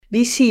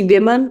we see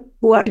women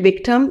who are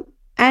victim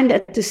and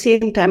at the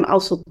same time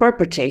also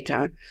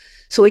perpetrator.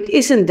 So it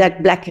isn't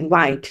that black and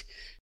white.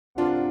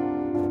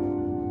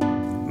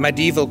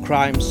 Medieval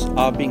crimes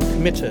are being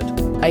committed.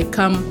 I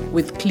come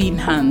with clean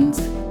hands.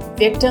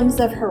 Victims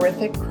of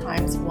horrific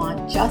crimes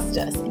want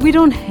justice. We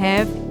don't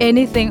have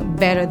anything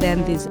better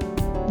than this.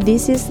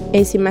 This is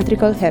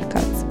Asymmetrical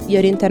Haircuts,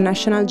 your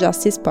international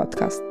justice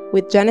podcast,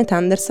 with Janet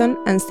Anderson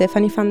and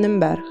Stephanie van den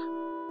Berg.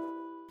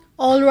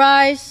 All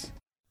rise.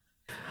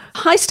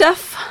 Hi,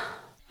 Steph.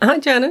 Hi,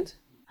 Janet.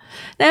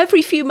 Now,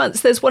 every few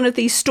months, there's one of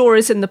these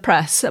stories in the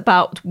press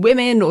about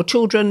women or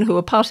children who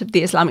are part of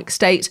the Islamic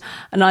State,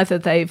 and either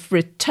they've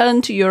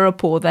returned to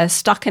Europe or they're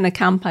stuck in a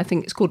camp, I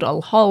think it's called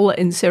Al-Hol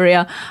in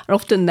Syria, and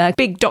often they're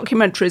big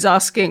documentaries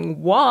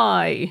asking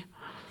why.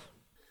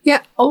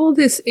 Yeah, all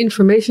this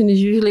information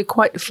is usually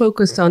quite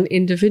focused on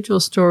individual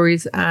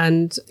stories,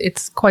 and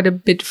it's quite a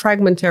bit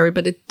fragmentary,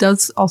 but it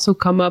does also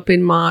come up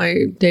in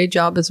my day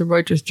job as a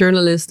Reuters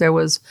journalist. There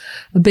was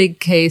a big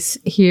case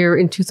here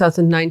in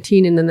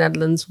 2019 in the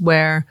Netherlands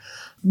where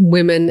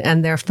women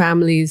and their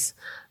families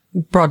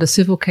brought a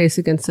civil case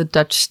against the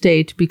Dutch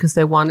state because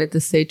they wanted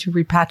the state to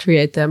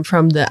repatriate them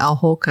from the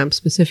Al-Hol camp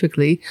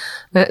specifically.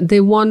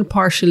 They won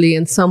partially,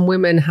 and some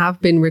women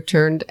have been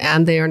returned,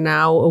 and they are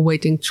now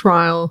awaiting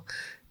trial.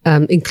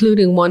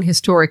 Including one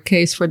historic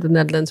case for the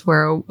Netherlands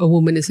where a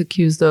woman is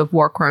accused of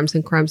war crimes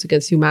and crimes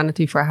against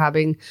humanity for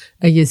having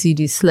a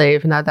Yazidi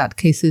slave. Now that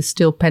case is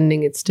still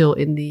pending. It's still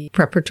in the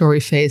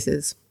preparatory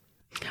phases.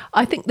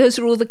 I think those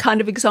are all the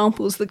kind of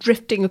examples that are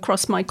drifting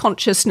across my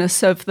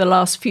consciousness over the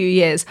last few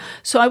years.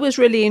 So I was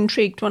really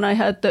intrigued when I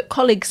heard that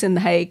colleagues in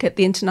The Hague at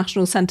the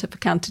International Centre for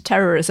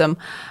Counter-Terrorism,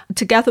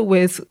 together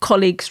with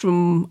colleagues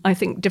from, I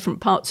think,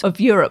 different parts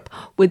of Europe,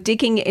 were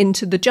digging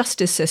into the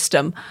justice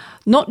system,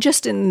 not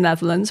just in the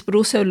Netherlands, but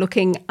also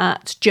looking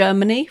at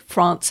Germany,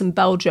 France and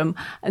Belgium.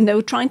 And they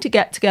were trying to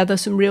get together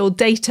some real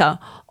data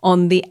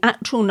on the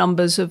actual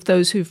numbers of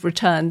those who've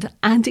returned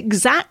and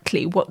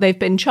exactly what they've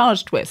been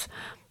charged with.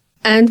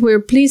 And we're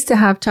pleased to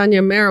have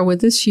Tanya Mehra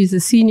with us. She's a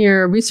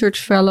senior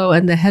research fellow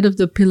and the head of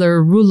the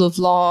pillar Rule of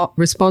Law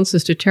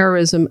Responses to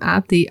Terrorism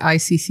at the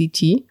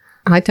ICCT.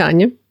 Hi,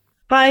 Tanya.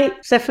 Hi,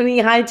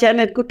 Stephanie. Hi,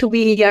 Janet. Good to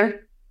be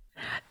here.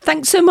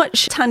 Thanks so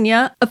much,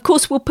 Tanya. Of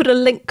course, we'll put a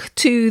link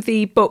to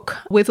the book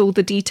with all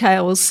the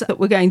details that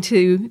we're going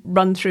to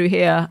run through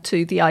here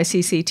to the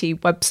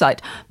ICCT website.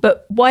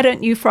 But why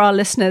don't you, for our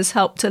listeners,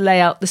 help to lay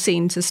out the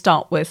scene to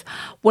start with?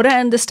 What I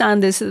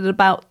understand is that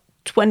about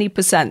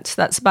 20%,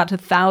 that's about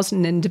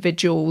 1,000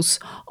 individuals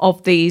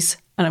of these,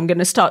 and I'm going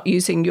to start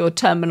using your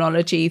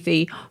terminology,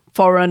 the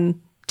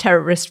foreign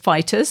terrorist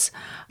fighters,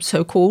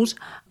 so-called,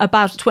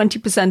 about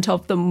 20%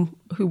 of them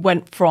who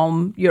went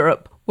from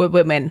Europe were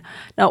women.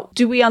 Now,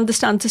 do we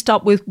understand to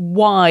start with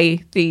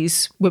why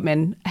these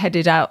women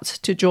headed out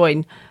to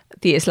join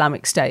the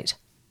Islamic State?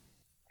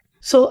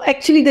 So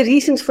actually the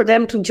reasons for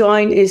them to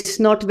join is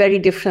not very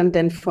different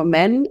than for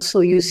men. So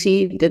you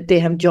see that they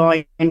have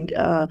joined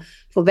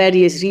for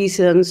various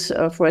reasons,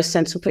 for a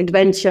sense of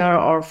adventure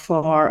or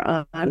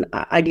for an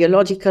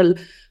ideological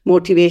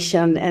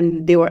motivation.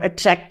 And they were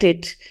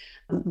attracted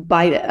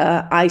by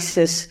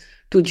ISIS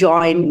to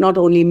join not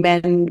only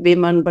men,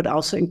 women, but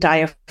also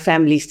entire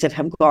families that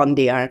have gone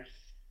there.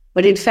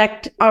 But in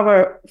fact,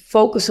 our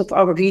focus of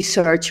our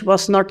research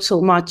was not so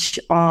much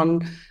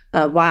on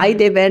why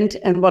they went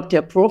and what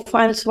their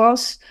profiles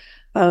was,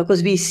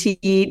 because we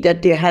see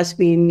that there has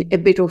been a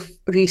bit of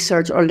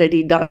research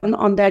already done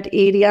on that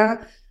area,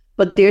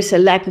 but there's a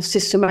lack of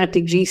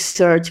systematic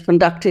research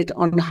conducted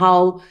on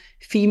how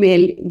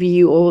female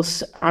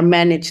VEOs are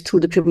managed through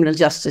the criminal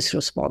justice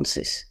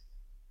responses.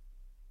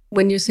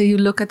 When you say you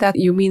look at that,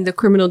 you mean the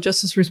criminal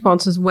justice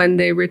responses when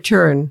they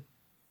return?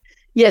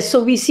 Yes,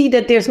 so we see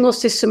that there's no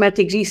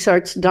systematic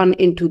research done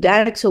into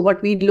that. So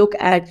what we look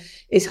at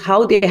is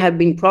how they have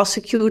been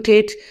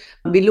prosecuted.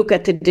 We look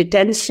at the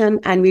detention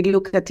and we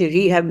look at the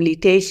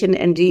rehabilitation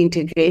and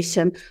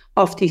reintegration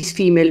of these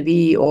female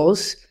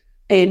VEOs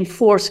in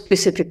 4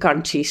 specific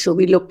countries. So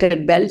we looked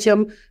at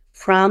Belgium,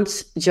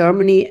 France,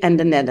 Germany, and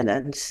the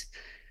Netherlands.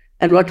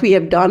 And what we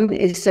have done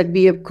is that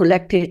we have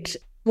collected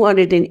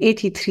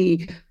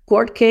 283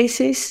 court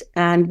cases,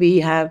 and we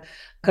have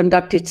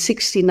conducted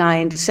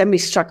 69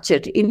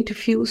 semi-structured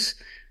interviews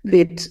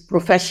with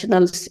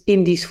professionals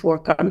in these 4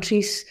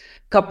 countries,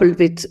 coupled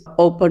with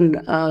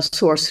open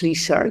source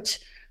research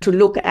to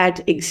look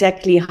at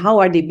exactly how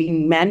are they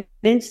being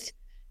managed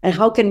and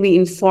how can we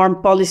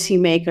inform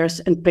policymakers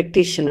and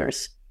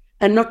practitioners,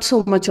 and not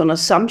so much on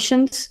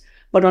assumptions,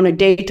 but on a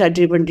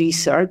data-driven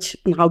research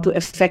on how to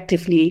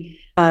effectively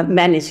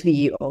manage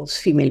VEOs,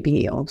 female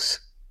VEOs.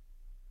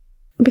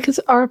 Because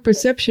our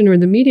perception or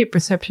the media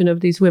perception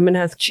of these women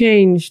has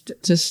changed.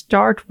 To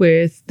start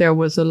with, there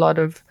was a lot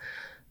of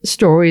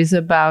stories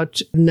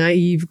about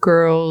naive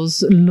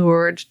girls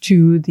lured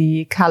to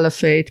the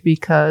caliphate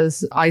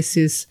because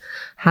ISIS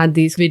had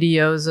these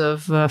videos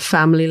of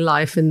family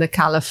life in the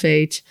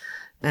caliphate.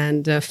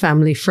 and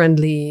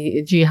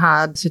family-friendly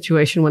jihad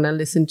situation. When I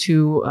listened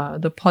to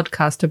the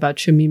podcast about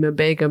Shamima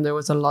Begum, there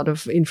was a lot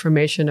of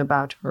information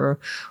about her,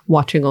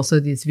 watching also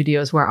these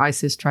videos where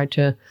ISIS tried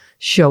to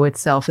show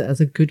itself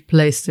as a good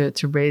place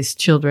to raise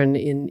children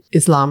in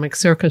Islamic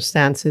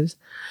circumstances.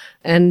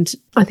 And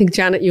I think,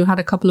 Janet, you had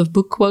a couple of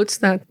book quotes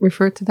that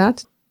referred to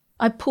that.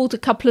 I pulled a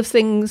couple of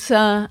things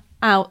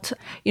out.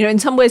 In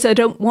some ways, I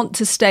don't want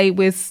to stay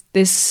with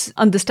this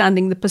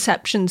understanding the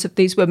perceptions of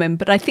these women,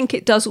 but I think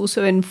it does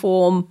also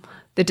inform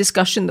the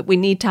discussion that we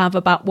need to have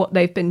about what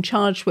they've been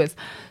charged with.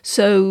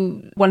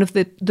 So one of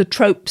the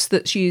tropes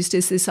that's used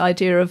is this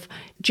idea of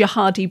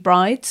jihadi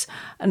brides.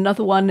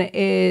 Another one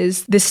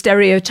is the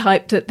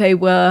stereotype that they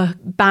were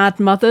bad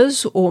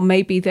mothers, or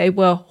maybe they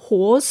were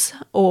whores,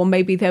 or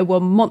maybe they were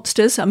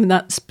monsters. I mean,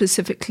 that's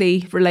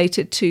specifically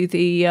related to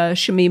the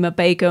Shamima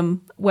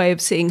Begum way of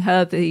seeing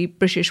her, the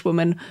British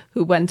woman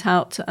who went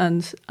out.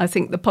 And I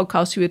think the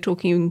podcast you were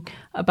talking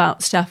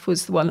about, Steph,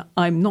 was the one,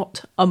 I'm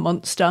Not a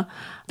Monster.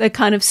 They're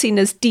kind of seen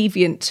as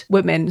deviant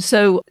women.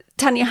 So,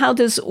 Tanya, how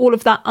does all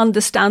of that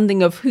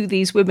understanding of who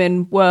these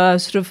women were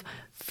sort of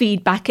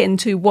feed back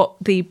into what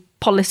the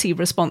policy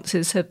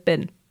responses have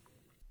been?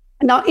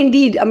 Now,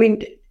 indeed, I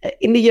mean,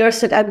 in the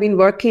years that I've been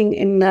working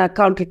in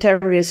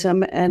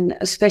counterterrorism, and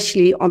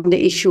especially on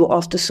the issue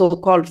of the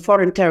so-called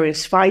foreign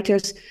terrorist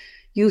fighters,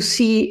 you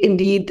see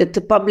indeed that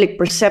the public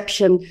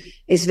perception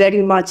is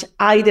very much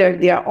either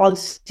they are all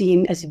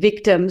seen as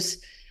victims,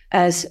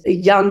 as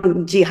young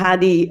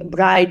jihadi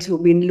brides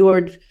who've been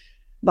lured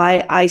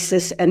by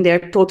ISIS and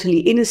they're totally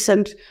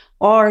innocent,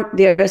 or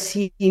they're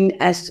seen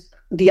as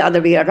the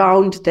other way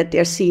around, that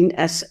they're seen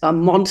as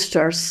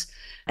monsters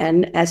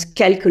and as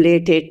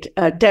calculated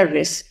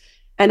terrorists.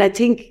 And I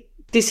think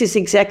this is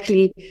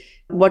exactly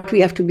what we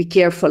have to be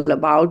careful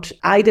about.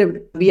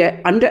 Either we are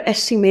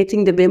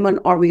underestimating the women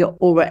or we are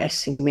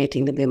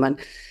overestimating the women.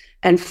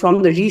 And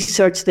from the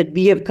research that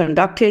we have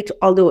conducted,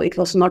 although it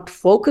was not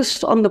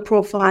focused on the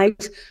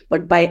profiles,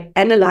 but by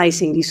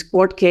analyzing these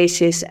court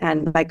cases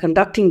and by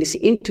conducting these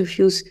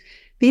interviews,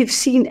 we've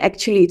seen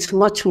actually it's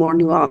much more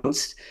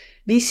nuanced.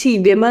 We see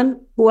women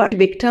who are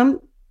victim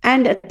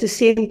and at the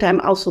same time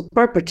also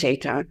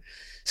perpetrator.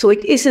 So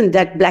it isn't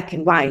that black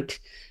and white.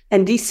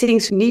 And these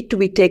things need to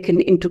be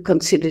taken into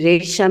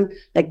consideration,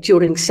 like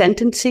during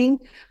sentencing,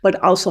 but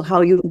also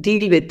how you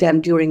deal with them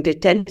during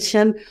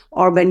detention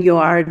or when you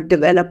are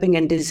developing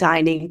and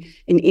designing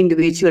an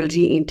individual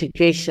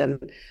reintegration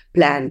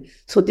plan.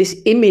 So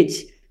this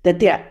image that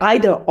they are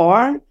either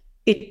or,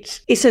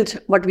 it isn't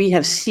what we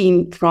have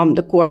seen from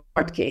the court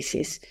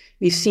cases.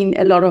 We've seen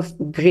a lot of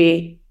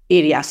gray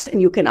areas.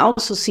 And you can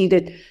also see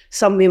that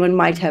some women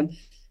might have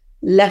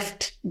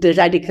left the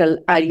radical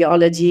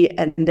ideology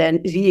and then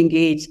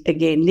re-engage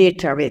again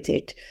later with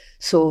it.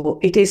 So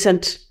it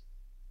isn't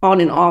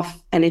on and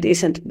off, and it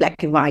isn't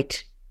black and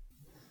white.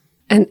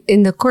 And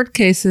in the court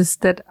cases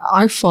that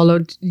I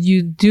followed,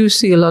 you do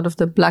see a lot of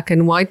the black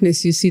and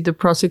whiteness. You see the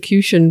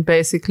prosecution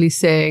basically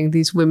saying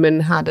these women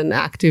had an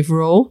active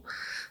role,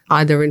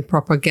 either in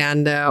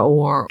propaganda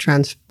or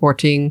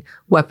transporting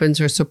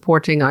weapons or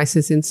supporting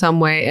ISIS in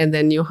some way. And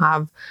then you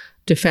have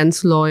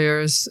defense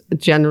lawyers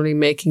generally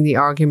making the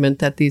argument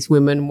that these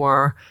women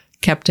were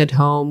kept at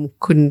home,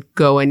 couldn't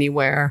go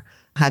anywhere,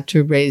 had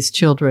to raise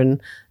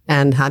children,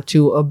 and had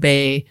to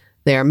obey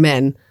their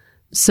men.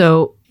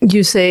 So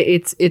you say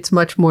it's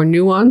much more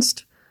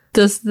nuanced.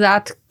 Does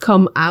that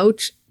come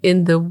out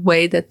in the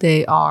way that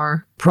they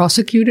are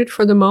prosecuted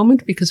for the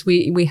moment? Because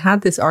we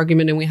had this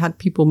argument, and we had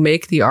people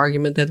make the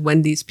argument that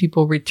when these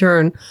people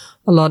return,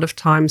 a lot of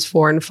times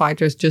foreign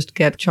fighters just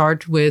get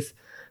charged with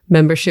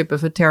membership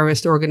of a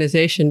terrorist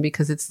organization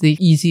because it's the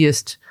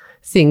easiest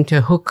thing to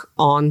hook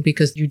on,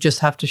 because you just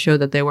have to show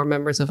that they were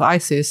members of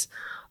ISIS.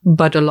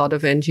 But a lot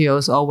of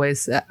NGOs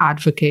always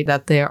advocate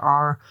that they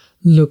are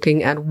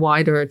looking at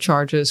wider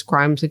charges,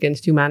 crimes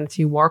against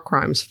humanity, war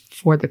crimes,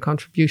 for the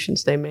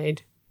contributions they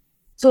made.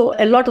 So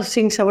a lot of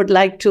things I would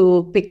like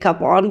to pick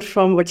up on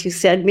from what you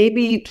said.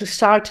 Maybe to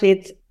start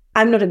with,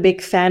 I'm not a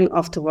big fan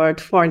of the word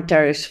foreign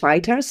terrorist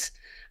fighters.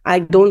 I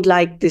don't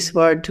like this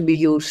word to be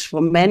used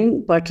for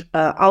men, but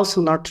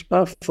also not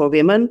for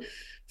women.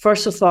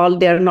 First of all,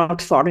 they're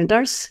not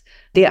foreigners.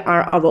 They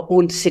are our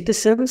own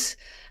citizens.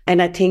 And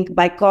I think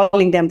by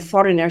calling them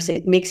foreigners,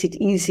 it makes it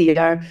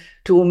easier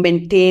to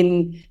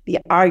maintain the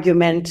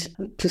argument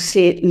to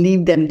say,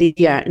 leave them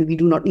there, and we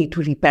do not need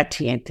to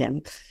repatriate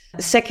them.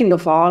 Second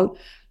of all,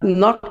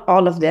 not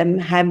all of them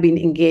have been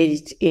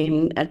engaged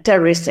in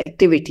terrorist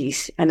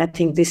activities. And I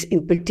think this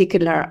in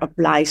particular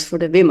applies for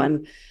the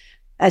women.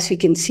 As we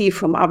can see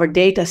from our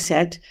data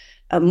set,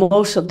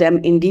 most of them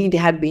indeed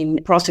have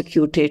been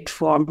prosecuted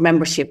for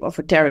membership of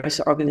a terrorist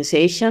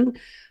organization.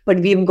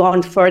 But we've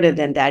gone further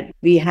than that.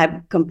 We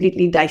have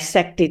completely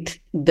dissected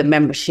the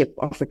membership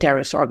of a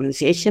terrorist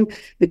organization,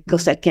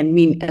 because that can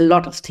mean a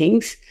lot of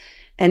things.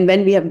 And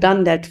when we have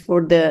done that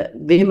for the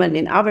women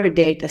in our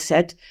data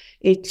set,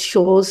 it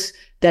shows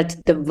that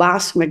the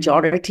vast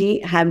majority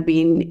have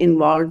been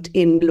involved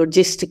in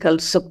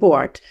logistical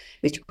support,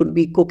 which could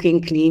be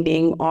cooking,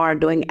 cleaning, or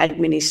doing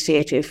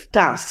administrative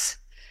tasks.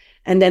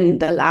 And then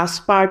the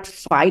last part,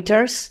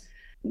 fighters.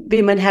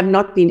 Women have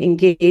not been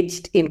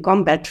engaged in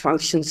combat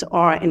functions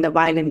or in the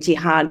violent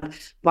jihad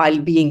while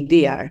being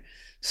there.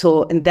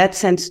 So in that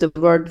sense, the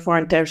word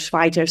foreign terrorist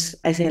fighters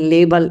as a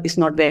label is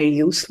not very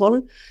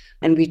useful.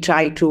 And we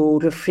try to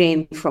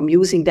refrain from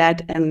using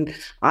that and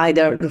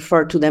either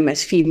refer to them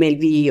as female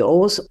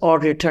VEOs or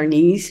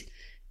returnees,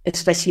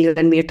 especially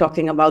when we're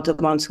talking about the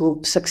ones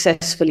who've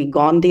successfully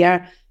gone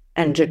there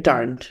and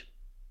returned.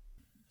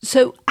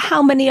 So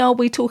how many are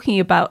we talking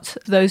about,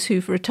 those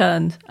who've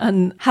returned?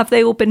 And have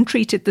they all been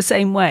treated the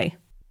same way?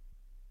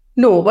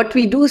 No, what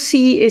we do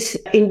see is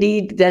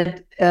indeed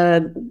that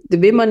the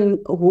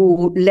women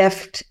who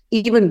left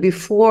even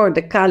before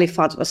the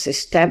caliphate was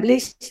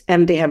established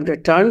and they have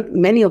returned,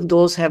 many of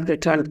those have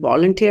returned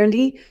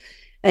voluntarily.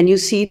 And you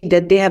see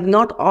that they have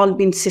not all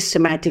been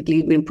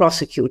systematically been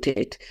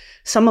prosecuted.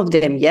 Some of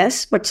them,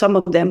 yes, but some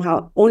of them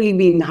have only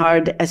been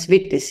heard as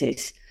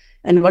witnesses.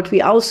 And what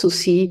we also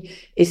see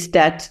is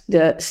that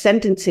the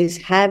sentences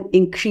have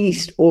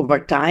increased over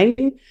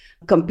time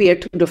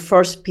compared to the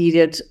first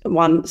period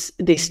once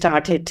they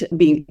started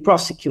being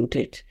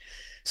prosecuted.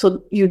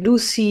 So you do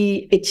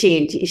see a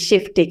change, a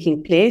shift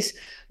taking place,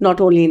 not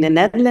only in the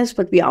Netherlands,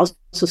 but we also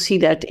see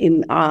that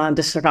in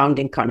the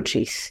surrounding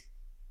countries.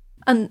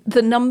 And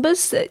the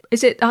numbers,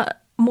 is it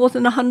more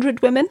than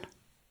 100 women?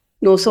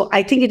 No, so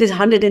I think it is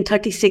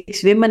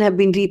 136 women have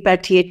been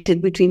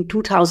repatriated between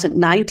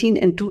 2019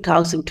 and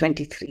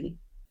 2023.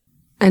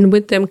 And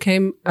with them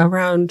came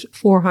around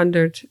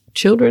 400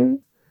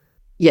 children?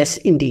 Yes,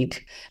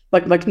 indeed.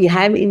 But what we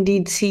have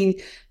indeed seen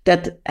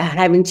that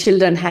having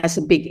children has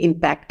a big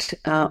impact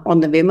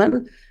on the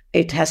women.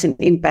 It has an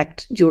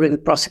impact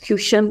during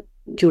prosecution,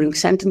 during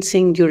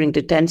sentencing, during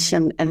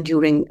detention, and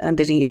during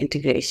the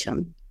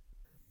reintegration.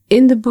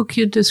 In the book,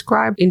 you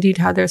describe indeed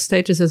how their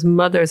status as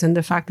mothers and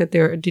the fact that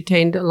they're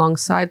detained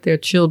alongside their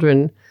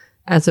children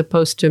as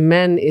opposed to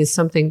men is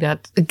something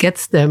that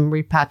gets them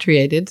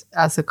repatriated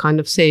as a kind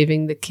of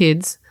saving the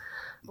kids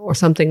or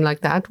something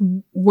like that.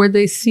 Were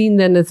they seen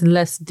then as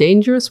less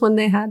dangerous when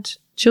they had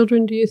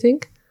children, do you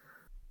think?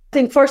 I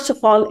think, first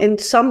of all, in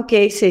some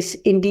cases,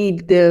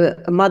 indeed,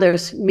 the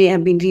mothers may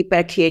have been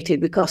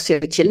repatriated because their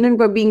children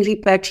were being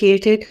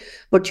repatriated,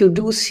 but you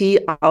do see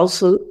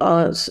also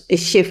a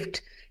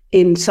shift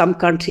in some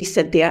countries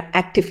that they are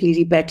actively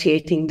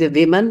repatriating the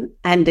women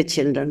and the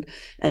children.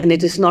 And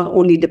it is not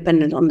only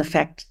dependent on the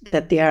fact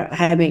that they are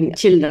having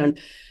children.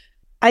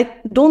 I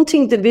don't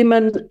think the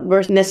women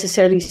were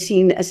necessarily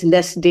seen as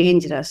less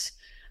dangerous.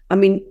 I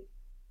mean,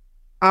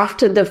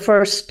 after the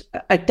first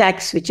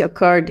attacks which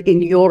occurred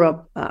in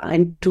Europe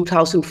in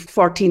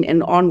 2014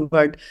 and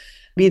onward,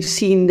 we've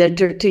seen that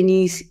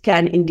returnees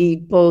can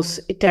indeed pose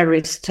a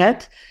terrorist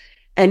threat.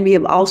 And we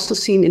have also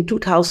seen in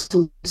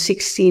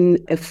 2016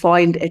 a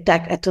foiled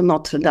attack at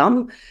Notre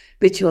Dame,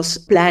 which was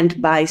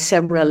planned by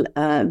several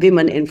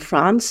women in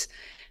France.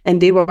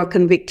 And they were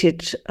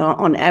convicted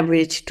on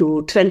average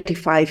to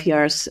 25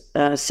 years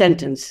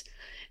sentence.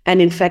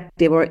 And in fact,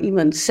 there were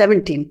even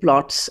 17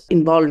 plots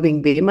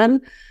involving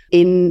women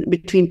in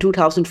between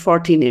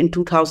 2014 and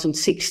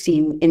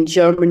 2016 in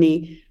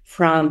Germany,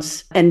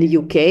 France, and the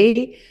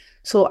UK.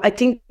 So I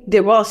think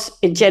there was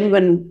a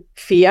genuine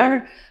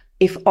fear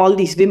if all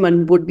these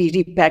women would be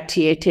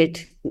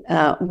repatriated,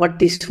 what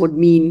this would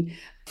mean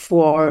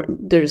for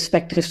the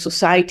respective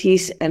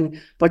societies and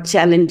what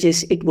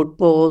challenges it would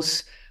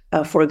pose,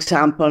 for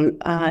example,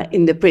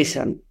 in the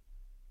prison.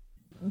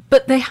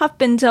 But they have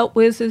been dealt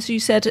with, as you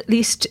said, at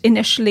least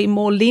initially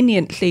more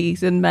leniently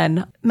than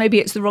men. Maybe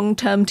it's the wrong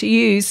term to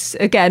use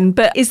again,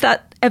 but is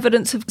that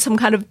evidence of some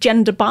kind of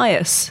gender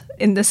bias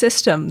in the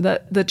system,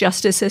 that the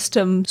justice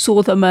system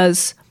saw them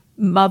as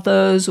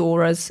mothers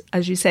or as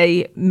you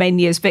say,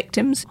 mainly as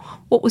victims?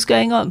 What was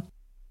going on?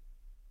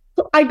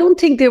 I don't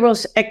think there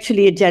was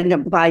actually a gender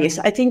bias.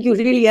 I think you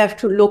really have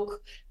to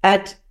look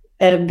at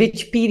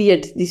which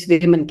period these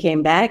women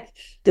came back.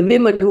 The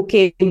women who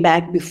came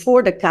back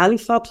before the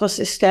caliphate was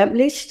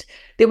established,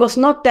 there was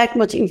not that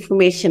much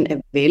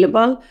information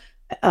available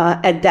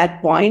at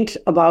that point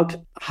about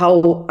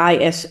how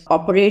IS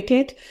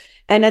operated.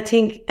 And I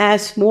think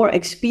as more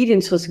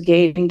experience was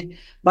gained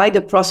by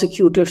the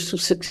prosecutors to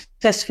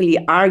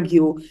successfully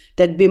argue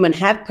that women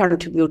have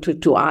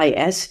contributed to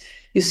IS,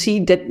 you see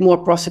that more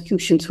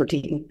prosecutions were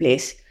taking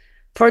place.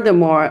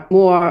 Furthermore,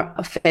 more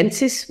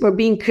offenses were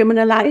being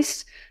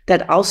criminalized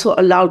that also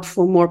allowed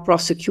for more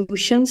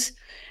prosecutions.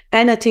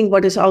 And I think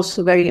what is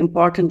also very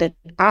important that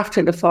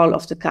after the fall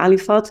of the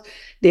caliphate,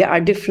 there are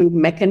different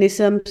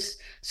mechanisms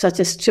such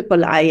as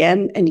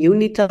IIIN and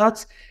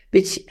UNITAD,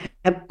 which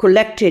have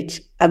collected,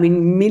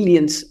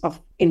 millions of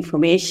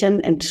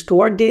information and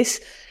stored this.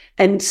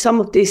 And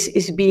some of this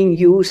is being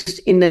used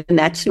in the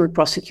national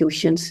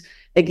prosecutions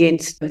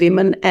against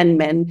women and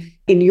men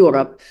in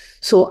Europe.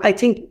 So I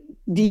think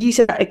these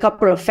are a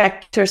couple of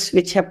factors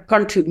which have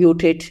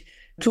contributed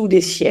to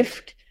this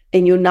shift.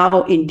 And you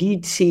now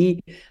indeed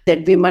see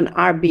that women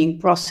are being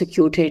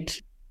prosecuted,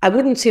 I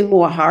wouldn't say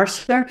more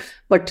harsher,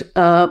 but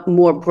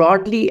more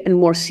broadly and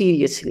more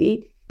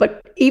seriously.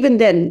 But even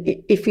then,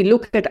 if we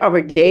look at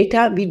our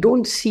data, we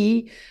don't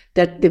see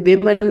that the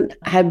women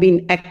have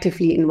been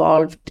actively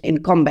involved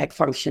in combat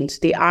functions.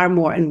 They are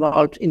more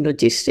involved in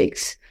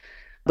logistics.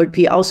 But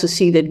we also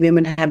see that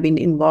women have been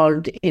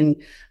involved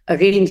in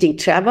arranging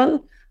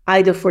travel,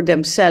 either for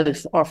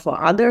themselves or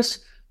for others,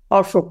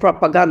 or for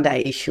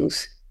propaganda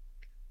issues.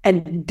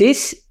 And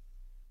this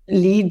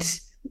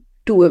leads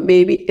to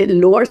maybe a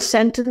lower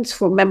sentence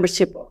for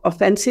membership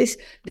offenses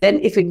than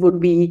if it would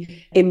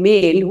be a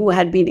male who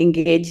had been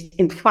engaged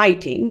in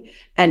fighting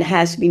and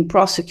has been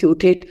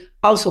prosecuted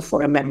also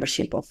for a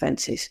membership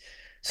offenses.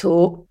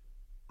 So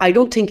I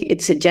don't think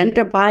it's a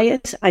gender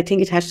bias. I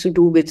think it has to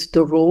do with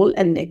the role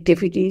and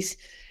activities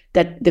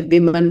that the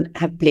women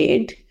have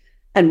played.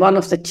 And one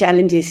of the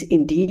challenges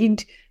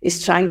indeed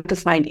is trying to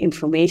find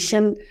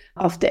information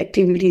of the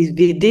activities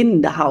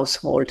within the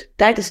household.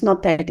 That is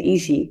not that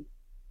easy.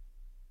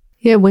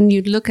 Yeah, when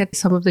you look at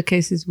some of the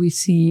cases we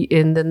see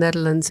in the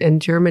Netherlands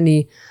and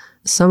Germany,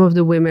 some of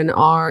the women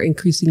are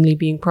increasingly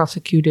being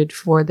prosecuted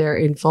for their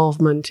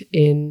involvement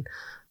in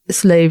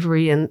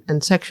slavery and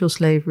sexual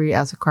slavery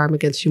as a crime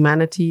against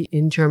humanity.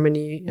 In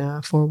Germany,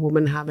 for a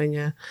woman having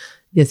a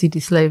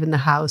Yazidi slave in the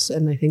house.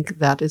 And I think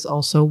that is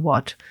also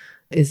what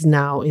is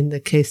now in the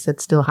case that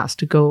still has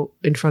to go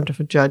in front of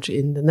a judge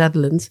in the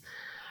Netherlands.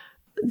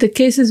 The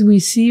cases we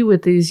see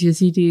with these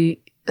Yazidi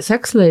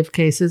sex slave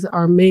cases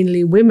are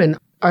mainly women.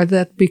 Are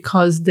that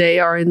because they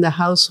are in the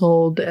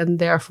household and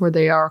therefore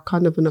they are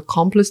kind of an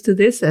accomplice to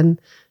this and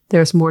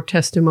there's more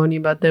testimony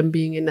about them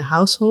being in the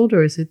household?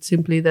 Or is it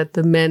simply that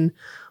the men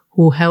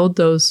who held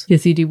those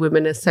Yazidi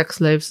women as sex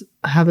slaves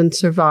haven't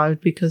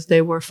survived because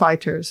they were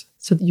fighters?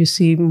 So you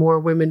see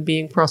more women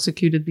being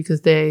prosecuted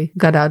because they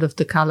got out of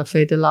the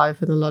caliphate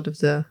alive and a lot of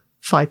the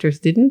fighters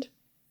didn't?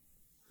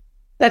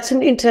 That's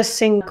an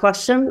interesting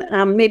question.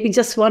 Maybe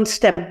just one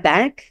step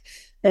back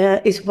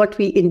is what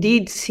we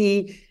indeed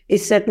see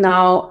is that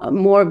now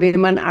more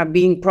women are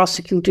being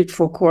prosecuted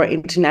for core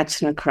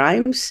international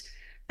crimes.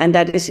 And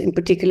that is in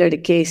particular the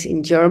case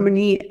in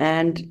Germany,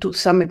 and to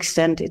some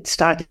extent it's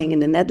starting in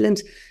the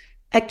Netherlands.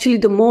 Actually,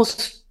 the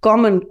most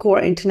common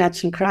core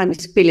international crime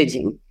is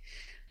pillaging.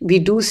 We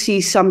do see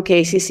some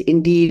cases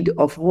indeed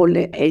of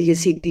holding a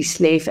Yazidi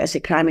slave as a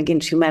crime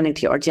against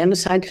humanity or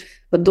genocide,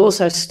 but those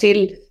are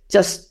still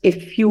just a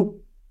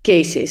few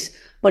cases.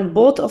 But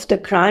both of the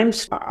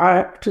crimes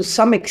are to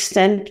some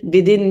extent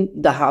within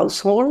the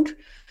household,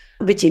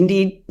 which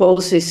indeed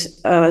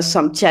poses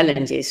some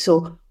challenges.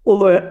 So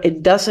over a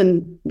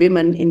dozen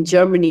women in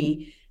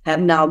Germany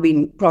have now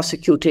been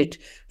prosecuted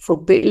for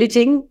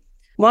pillaging.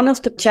 One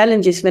of the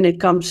challenges when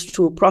it comes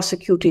to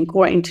prosecuting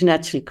core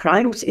international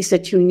crimes is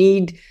that you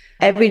need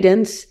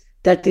evidence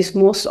that is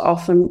most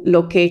often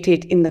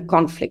located in the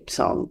conflict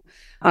zone,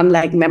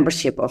 unlike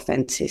membership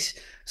offenses.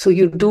 So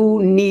you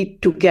do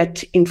need to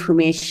get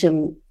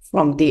information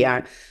from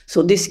there.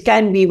 So this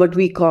can be what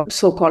we call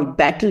so-called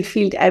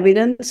battlefield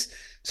evidence.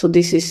 So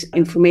this is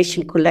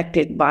information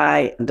collected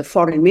by the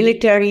foreign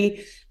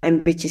military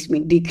and which is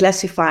being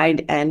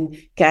declassified and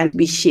can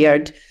be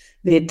shared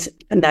with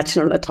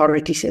national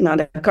authorities in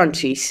other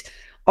countries,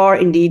 or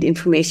indeed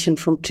information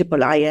from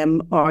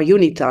IIIM or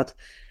UNITAD.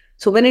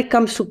 So when it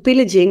comes to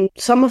pillaging,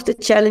 some of the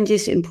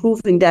challenges in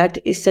proving that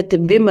is that the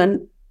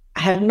women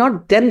have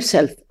not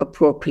themselves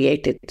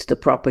appropriated the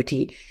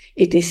property.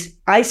 It is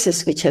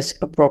ISIS which has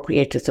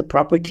appropriated the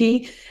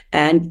property,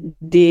 and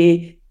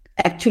they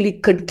actually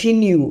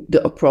continue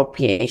the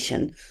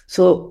appropriation.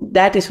 So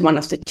that is one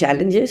of the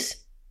challenges.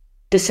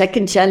 The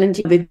second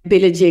challenge with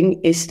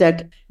pillaging is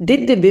that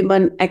did the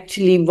women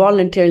actually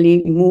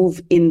voluntarily move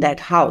in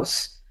that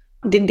house?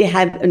 Did they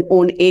have an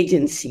own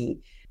agency?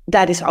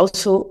 That is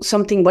also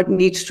something what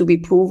needs to be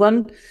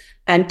proven.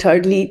 And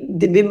thirdly,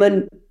 the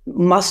women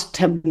must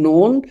have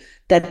known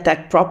that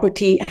that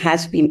property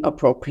has been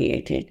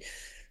appropriated.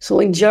 So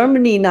in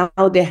Germany now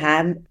they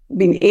have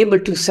been able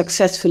to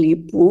successfully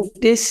prove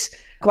this,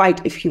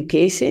 quite a few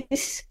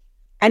cases.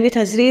 And it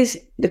has raised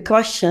the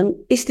question,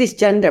 is this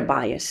gender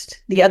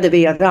biased? The other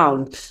way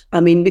around.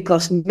 I mean,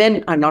 because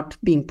men are not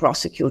being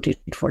prosecuted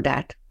for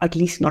that, at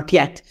least not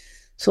yet.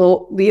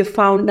 So we have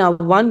found now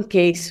one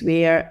case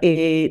where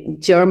a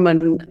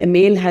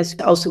male has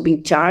also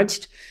been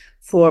charged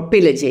for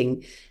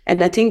pillaging.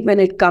 And I think when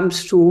it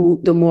comes to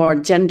the more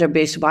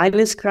gender-based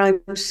violence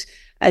crimes,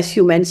 as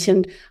you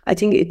mentioned, I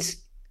think it's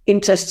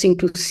interesting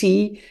to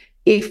see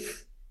if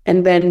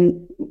and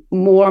when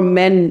more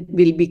men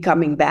will be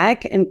coming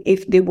back and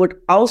if they would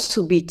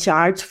also be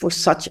charged for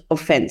such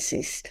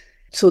offenses.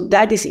 So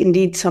that is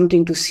indeed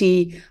something to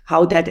see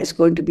how that is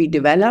going to be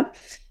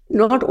developed,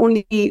 not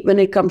only when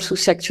it comes to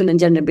sexual and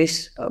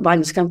gender-based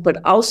violence crimes,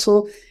 but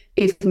also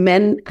if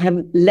men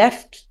have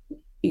left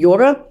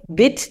Europe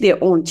with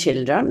their own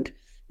children,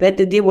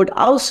 whether they would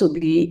also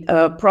be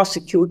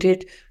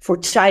prosecuted for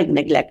child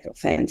neglect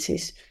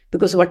offenses.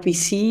 Because what we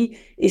see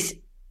is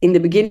in the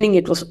beginning,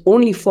 it was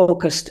only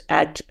focused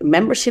at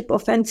membership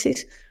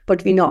offenses,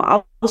 But we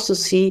now also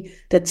see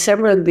that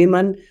several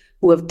women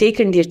who have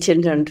taken their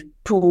children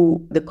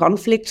to the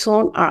conflict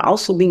zone are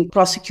also being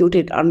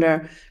prosecuted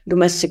under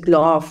domestic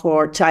law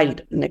for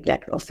child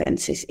neglect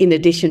offenses, in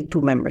addition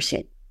to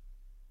membership.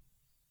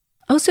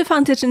 I also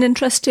found it an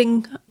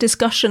interesting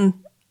discussion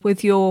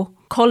with your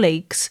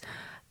colleagues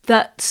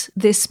that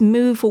this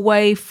move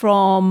away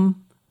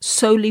from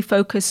solely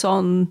focus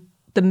on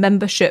the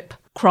membership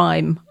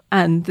crime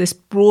and this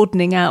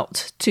broadening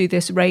out to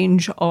this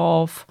range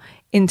of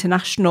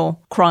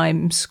international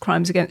crimes,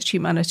 crimes against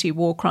humanity,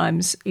 war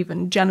crimes,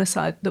 even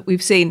genocide that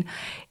we've seen.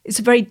 It's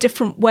a very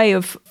different way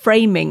of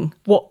framing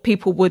what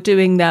people were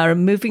doing there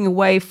and moving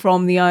away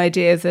from the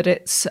idea that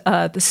it's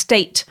the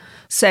state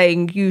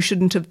saying you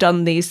shouldn't have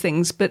done these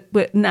things,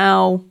 but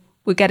now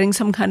we're getting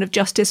some kind of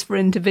justice for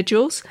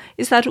individuals.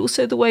 Is that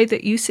also the way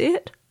that you see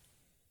it?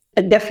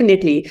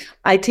 Definitely.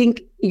 I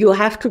think you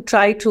have to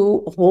try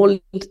to hold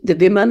the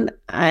women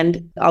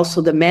and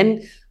also the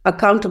men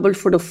accountable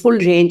for the full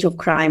range of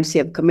crimes they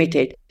have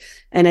committed.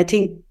 And I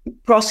think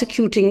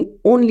prosecuting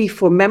only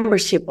for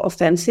membership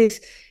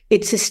offenses,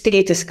 it's a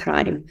status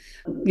crime.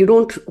 You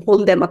don't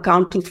hold them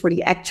accountable for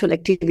the actual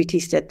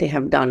activities that they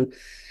have done.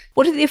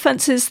 What are the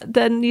offences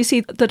then you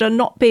see that are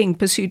not being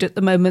pursued at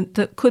the moment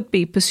that could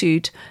be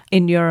pursued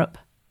in Europe?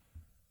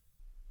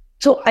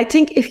 So I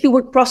think if you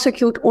would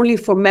prosecute only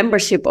for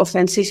membership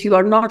offenses, you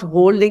are not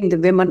holding the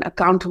women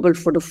accountable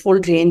for the full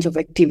range of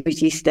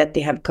activities that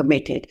they have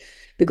committed.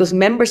 Because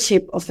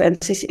membership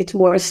offenses, it's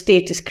more a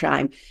status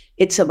crime.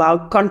 It's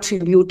about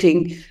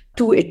contributing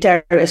to a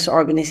terrorist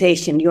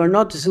organization. You're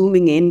not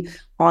zooming in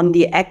on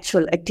the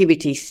actual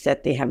activities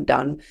that they have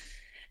done.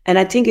 And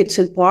I think it's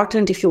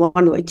important, if you want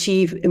to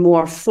achieve a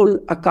more full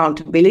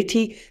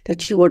accountability,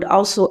 that you would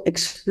also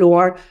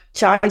explore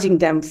charging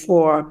them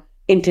for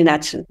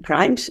international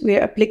crimes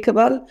where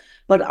applicable,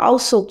 but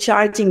also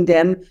charging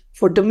them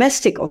for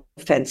domestic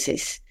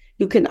offenses.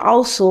 You can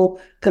also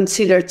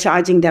consider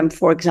charging them,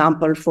 for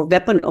example, for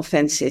weapon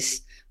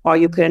offenses, or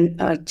you can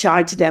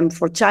charge them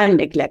for child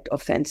neglect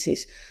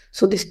offenses.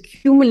 So this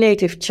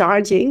cumulative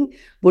charging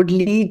would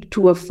lead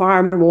to a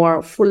far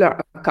more fuller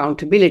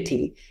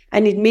accountability,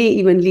 and it may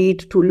even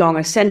lead to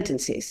longer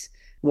sentences.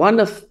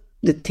 One of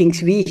the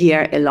things we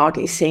hear a lot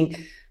is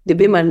saying the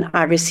women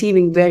are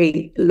receiving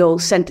very low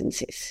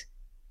sentences.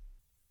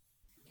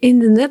 In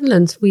the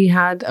Netherlands, we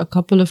had a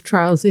couple of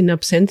trials in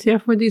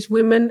absentia for these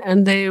women,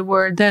 and they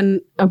were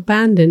then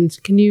abandoned.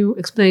 Can you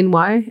explain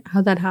why,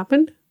 how that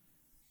happened?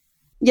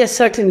 Yes,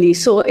 certainly.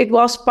 So it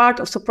was part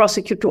of the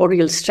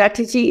prosecutorial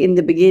strategy in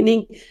the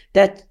beginning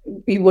that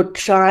we would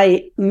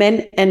try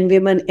men and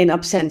women in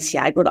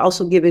absentia. It would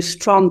also give a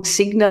strong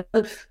signal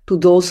to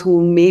those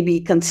who may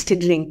be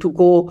considering to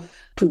go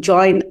to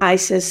join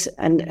ISIS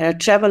and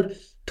travel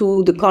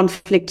to the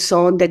conflict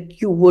zone,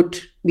 that you would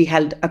be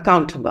held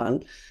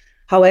accountable.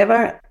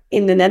 However,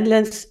 in the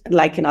Netherlands,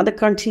 like in other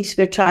countries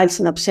where trials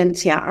in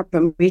absentia are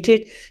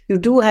permitted, you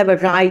do have a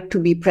right to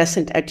be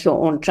present at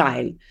your own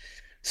trial.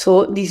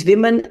 So these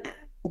women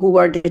who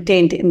were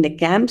detained in the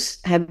camps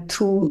have,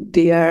 through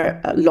their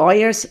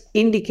lawyers,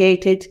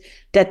 indicated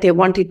that they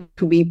wanted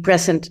to be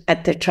present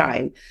at the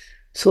trial.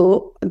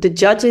 So the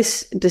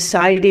judges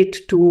decided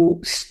to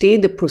stay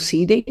the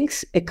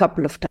proceedings a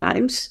couple of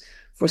times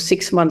for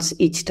 6 months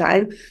each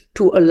time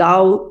to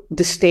allow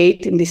the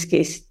state, in this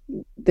case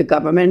the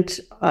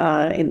government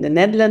in the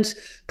Netherlands,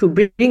 to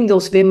bring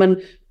those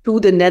women to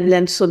the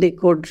Netherlands so they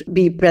could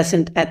be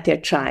present at their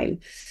trial.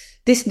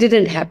 This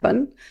didn't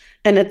happen.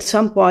 And at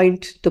some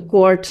point, the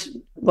court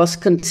was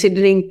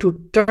considering to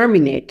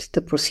terminate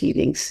the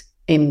proceedings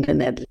in the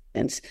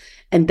Netherlands.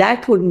 And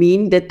that would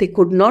mean that they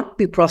could not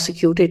be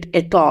prosecuted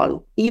at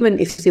all, even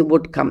if they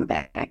would come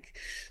back.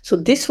 So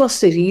this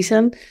was the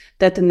reason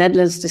that the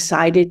Netherlands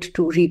decided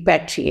to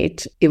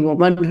repatriate a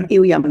woman.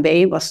 Ilham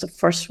Bey was the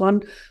first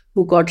one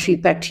who got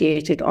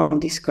repatriated on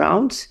these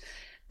grounds.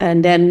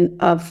 And then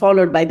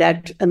followed by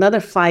that, another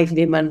 5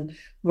 women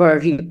were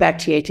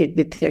repatriated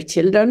with their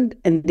children,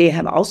 and they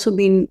have also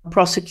been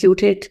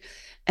prosecuted.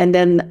 And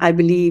then I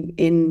believe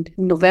in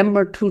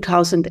November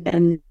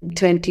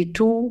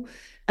 2022,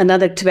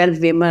 another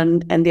 12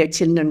 women and their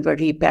children were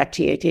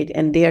repatriated,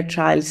 and their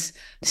trials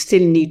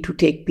still need to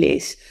take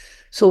place.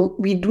 So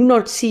we do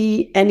not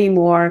see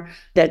anymore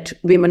that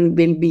women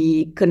will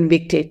be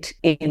convicted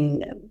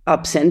in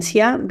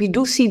absentia. We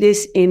do see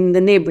this in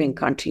the neighboring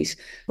countries.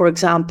 For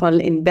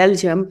example, in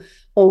Belgium,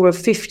 over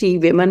 50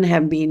 women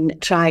have been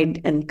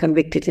tried and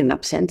convicted in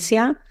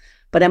absentia.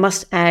 But I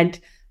must add,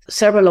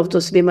 several of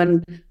those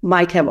women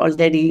might have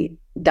already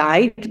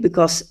died,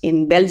 because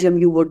in Belgium,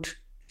 you would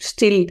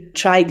still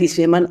try these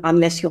women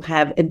unless you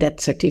have a death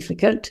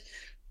certificate.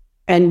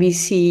 And we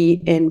see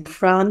in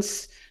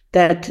France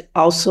that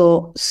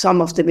also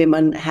some of the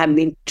women have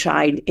been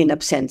tried in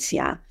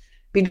absentia.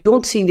 We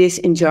don't see this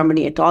in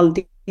Germany at all.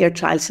 Their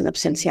trials in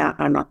absentia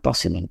are not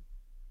possible.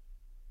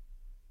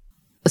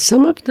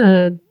 Some of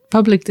the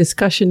public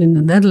discussion in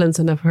the Netherlands,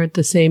 and I've heard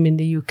the same in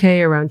the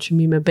UK around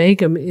Shamima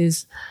Begum,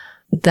 is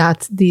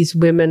that these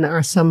women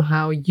are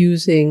somehow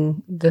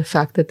using the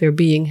fact that they're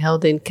being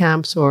held in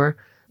camps or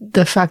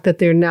the fact that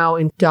they're now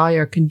in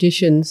dire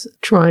conditions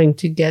trying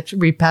to get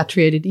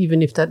repatriated,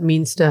 even if that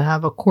means to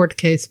have a court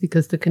case,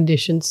 because the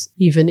conditions,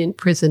 even in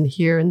prison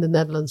here in the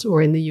Netherlands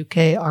or in the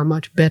UK, are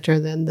much better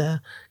than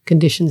the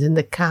conditions in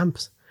the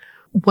camps.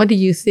 What do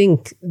you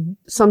think?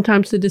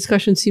 Sometimes the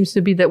discussion seems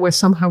to be that we're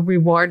somehow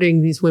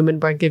rewarding these women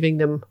by giving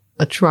them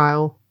a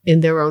trial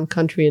in their own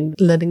country and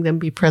letting them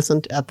be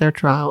present at their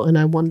trial. And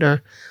I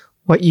wonder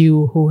what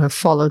you, who have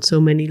followed so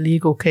many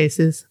legal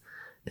cases,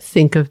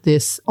 think of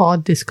this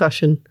odd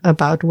discussion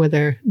about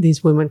whether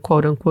these women,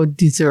 quote unquote,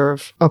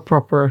 deserve a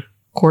proper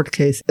court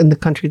case in the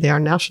country they are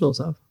nationals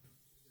of.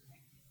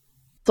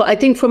 So I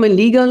think from a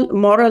legal,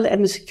 moral,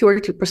 and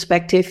security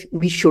perspective,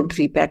 we should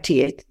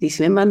repatriate these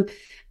women,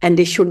 and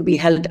they should be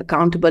held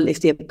accountable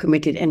if they have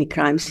committed any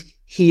crimes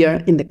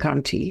here in the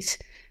countries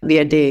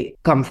where they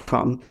come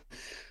from.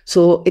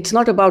 So it's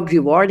not about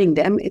rewarding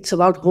them, it's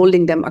about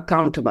holding them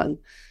accountable.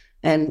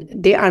 And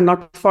they are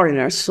not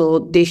foreigners, so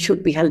they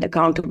should be held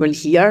accountable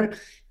here.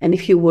 And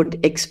if you would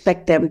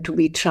expect them to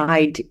be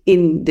tried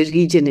in the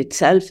region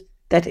itself,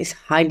 that is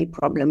highly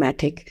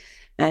problematic.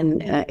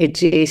 And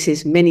it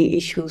raises many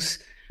issues,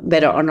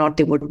 whether or not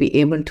they would be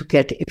able to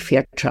get a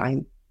fair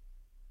trial.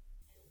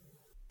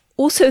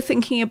 Also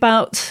thinking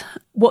about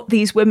what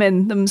these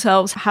women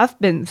themselves have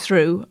been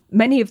through,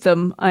 many of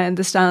them, I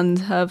understand,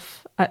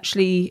 have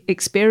actually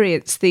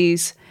experienced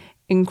these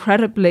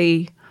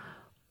incredibly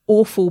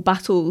awful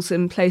battles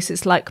in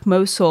places like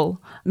Mosul,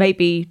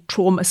 maybe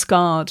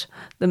trauma-scarred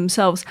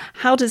themselves.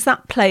 How does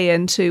that play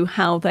into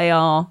how they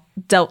are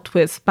dealt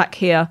with back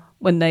here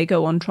when they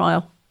go on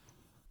trial?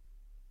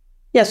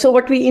 Yeah, so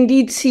what we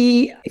indeed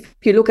see, if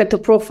you look at the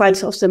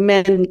profiles of the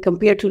men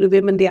compared to the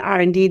women, there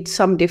are indeed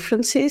some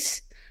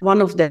differences.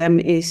 One of them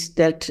is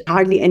that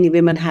hardly any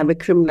women have a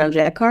criminal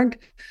record.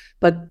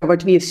 But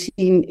what we have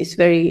seen is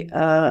very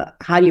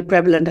highly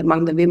prevalent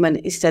among the women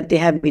is that they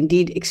have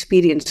indeed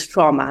experienced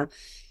trauma.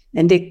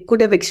 And they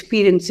could have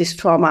experienced this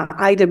trauma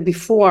either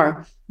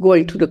before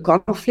going to the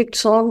conflict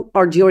zone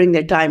or during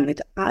their time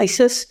with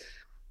ISIS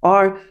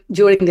or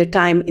during their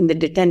time in the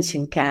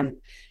detention camp.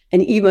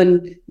 And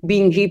even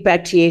being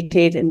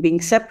repatriated and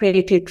being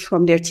separated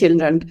from their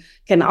children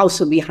can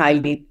also be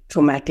highly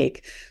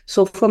traumatic.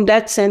 So from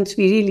that sense,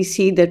 we really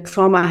see that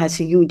trauma has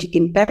a huge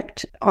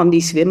impact on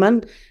these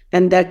women,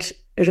 and that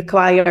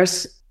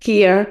requires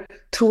care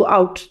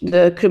throughout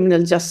the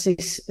criminal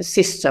justice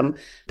system,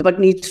 but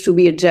needs to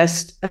be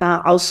addressed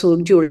also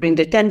during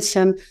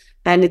detention.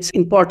 And it's an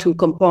important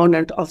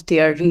component of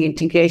their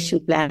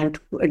reintegration plan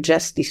to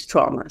address these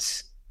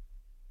traumas.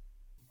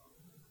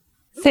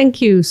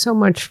 Thank you so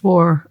much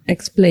for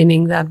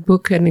explaining that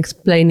book and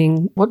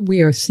explaining what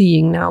we are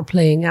seeing now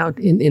playing out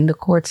in the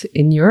courts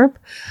in Europe.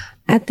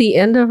 At the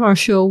end of our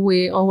show,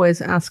 we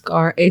always ask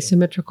our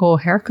asymmetrical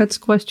haircuts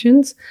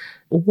questions.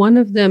 One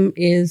of them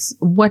is,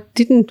 what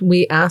didn't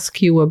we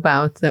ask you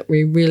about that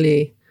we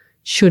really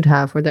should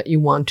have or that you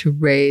want to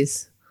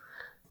raise?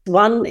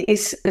 One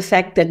is the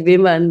fact that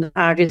women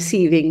are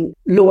receiving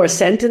lower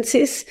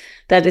sentences.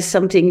 That is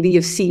something we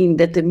have seen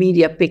that the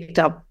media picked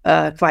up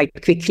quite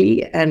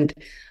quickly. And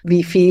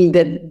we feel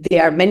that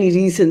there are many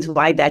reasons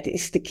why that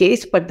is the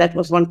case, but that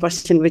was one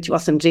question which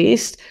wasn't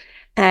raised.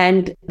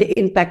 And the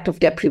impact of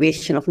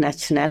deprivation of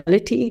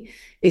nationality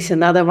is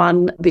another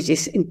one, which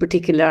is in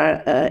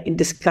particular in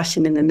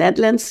discussion in the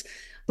Netherlands,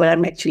 where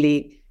I'm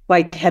actually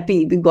quite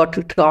happy we got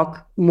to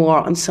talk more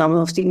on some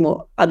of the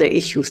more other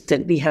issues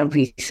that we have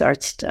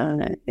researched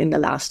in the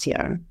last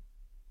year.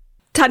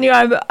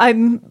 Tanya,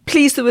 I'm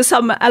pleased there were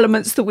some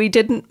elements that we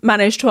didn't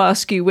manage to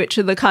ask you, which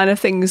are the kind of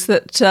things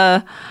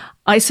that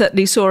I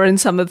certainly saw in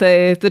some of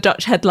the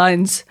Dutch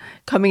headlines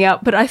coming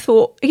out. But I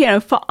thought,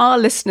 for our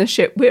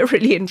listenership, we're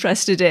really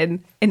interested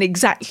in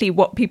exactly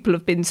what people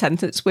have been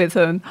sentenced with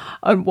and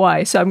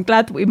why. So I'm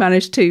glad that we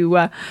managed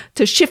to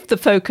shift the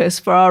focus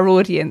for our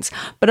audience.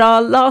 But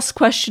our last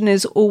question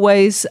is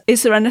always,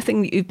 is there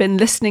anything that you've been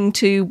listening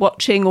to,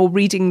 watching or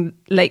reading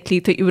lately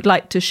that you would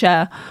like to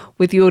share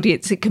with the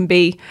audience? It can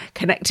be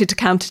connected to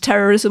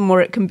counterterrorism, or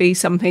it can be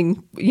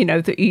something,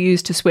 that you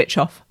use to switch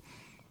off.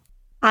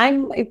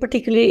 I'm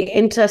particularly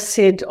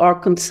interested or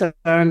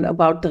concerned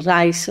about the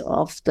rise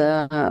of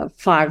the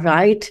far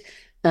right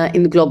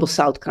in the global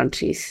south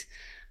countries.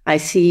 I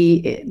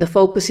see the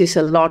focus is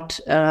a lot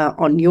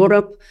on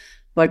Europe,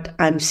 but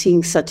I'm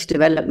seeing such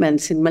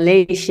developments in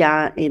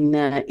Malaysia, in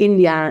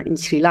India, in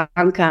Sri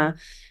Lanka,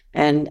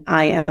 and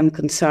I am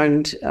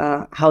concerned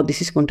how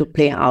this is going to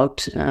play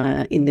out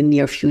in the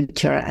near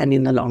future and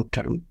in the long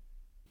term.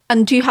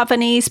 And do you have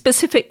any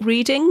specific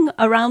reading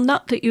around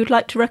that you'd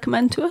like to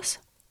recommend to us?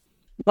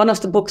 One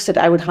of the books that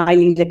I would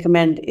highly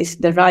recommend is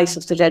The Rise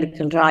of the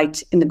Radical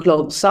Right in the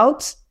Global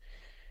South,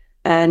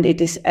 and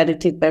it is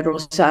edited by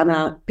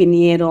Rosana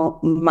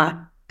Pinheiro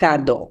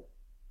Machado.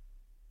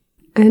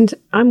 And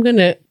I'm going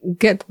to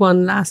get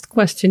one last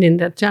question in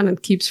that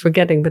Janet keeps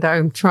forgetting, but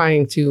I'm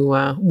trying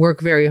to work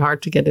very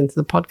hard to get into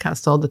the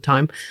podcast all the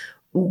time.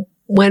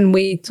 When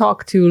we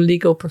talk to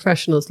legal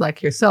professionals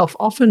like yourself,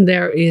 often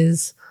there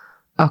is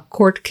a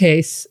court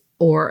case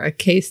or a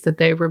case that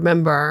they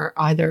remember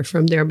either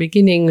from their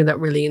beginning that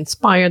really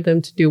inspired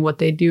them to do what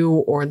they do,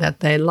 or that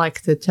they like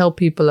to tell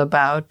people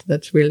about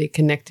that's really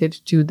connected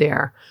to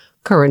their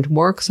current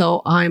work.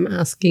 So I'm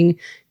asking,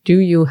 do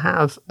you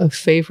have a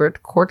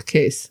favorite court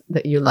case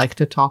that you like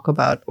to talk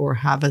about or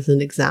have as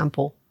an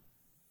example?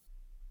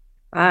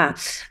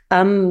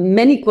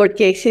 Many court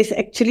cases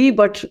actually,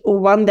 but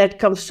one that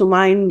comes to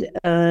mind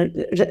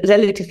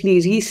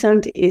relatively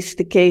recent is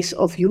the case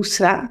of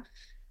Yusra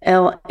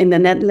in the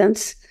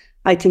Netherlands.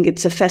 I think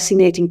it's a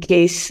fascinating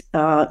case,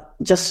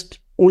 just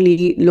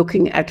only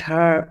looking at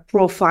her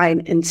profile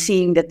and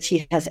seeing that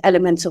she has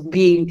elements of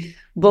being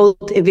both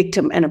a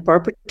victim and a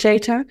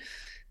perpetrator.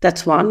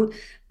 That's one.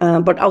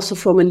 But also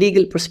from a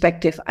legal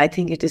perspective, I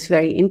think it is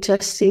very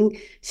interesting.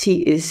 She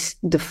is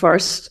the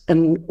first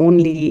and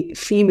only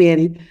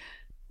female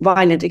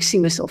violent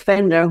extremist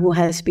offender who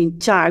has been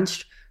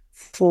charged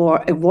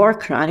for a war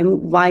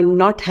crime while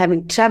not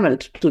having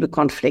traveled to the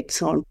conflict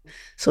zone.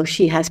 So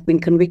she has been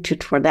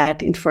convicted for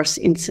that in first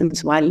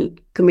instance while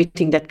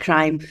committing that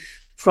crime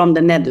from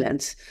the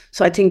Netherlands.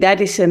 So I think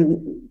that is a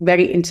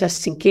very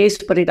interesting case,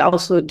 but it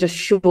also just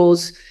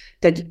shows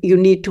that you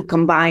need to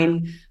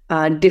combine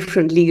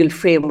different legal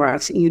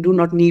frameworks. You do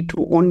not need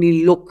to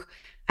only look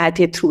at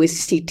it through a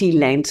CT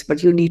lens,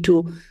 but you need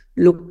to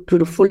look to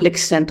the full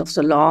extent of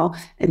the law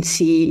and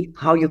see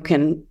how you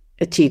can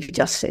achieve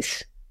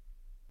justice.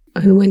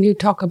 And when you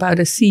talk about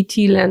a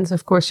CT lens,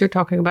 of course, you're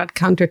talking about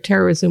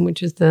counterterrorism,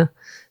 which is the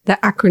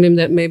acronym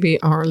that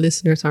maybe our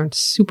listeners aren't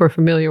super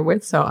familiar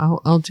with. So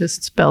I'll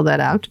just spell that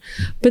out.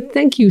 But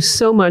thank you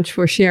so much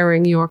for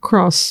sharing your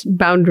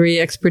cross-boundary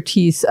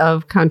expertise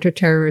of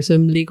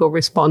counterterrorism, legal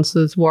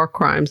responses, war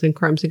crimes, and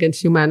crimes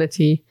against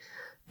humanity,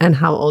 and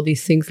how all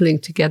these things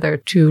link together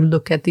to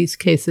look at these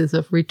cases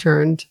of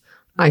returned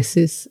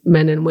ISIS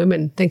men and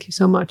women. Thank you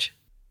so much.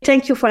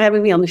 Thank you for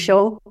having me on the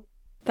show.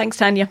 Thanks,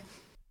 Tanya.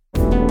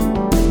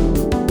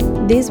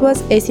 This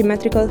was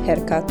Asymmetrical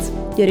Haircuts,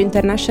 your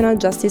international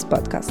justice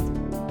podcast,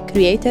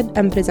 created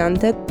and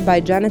presented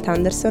by Janet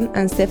Anderson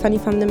and Stephanie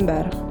van den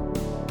Berg.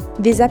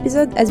 This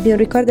episode has been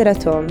recorded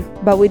at home,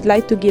 but we'd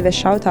like to give a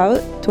shout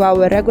out to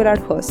our regular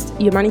host,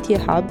 Humanity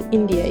Hub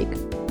in The Hague.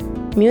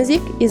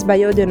 Music is by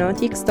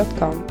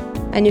audionautics.com,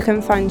 and you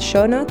can find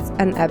show notes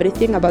and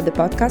everything about the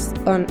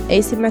podcast on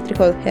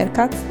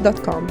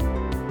asymmetricalhaircuts.com.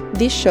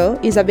 This show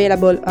is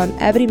available on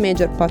every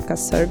major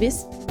podcast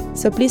service,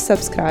 so please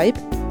subscribe,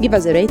 give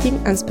us a rating,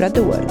 and spread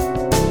the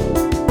word.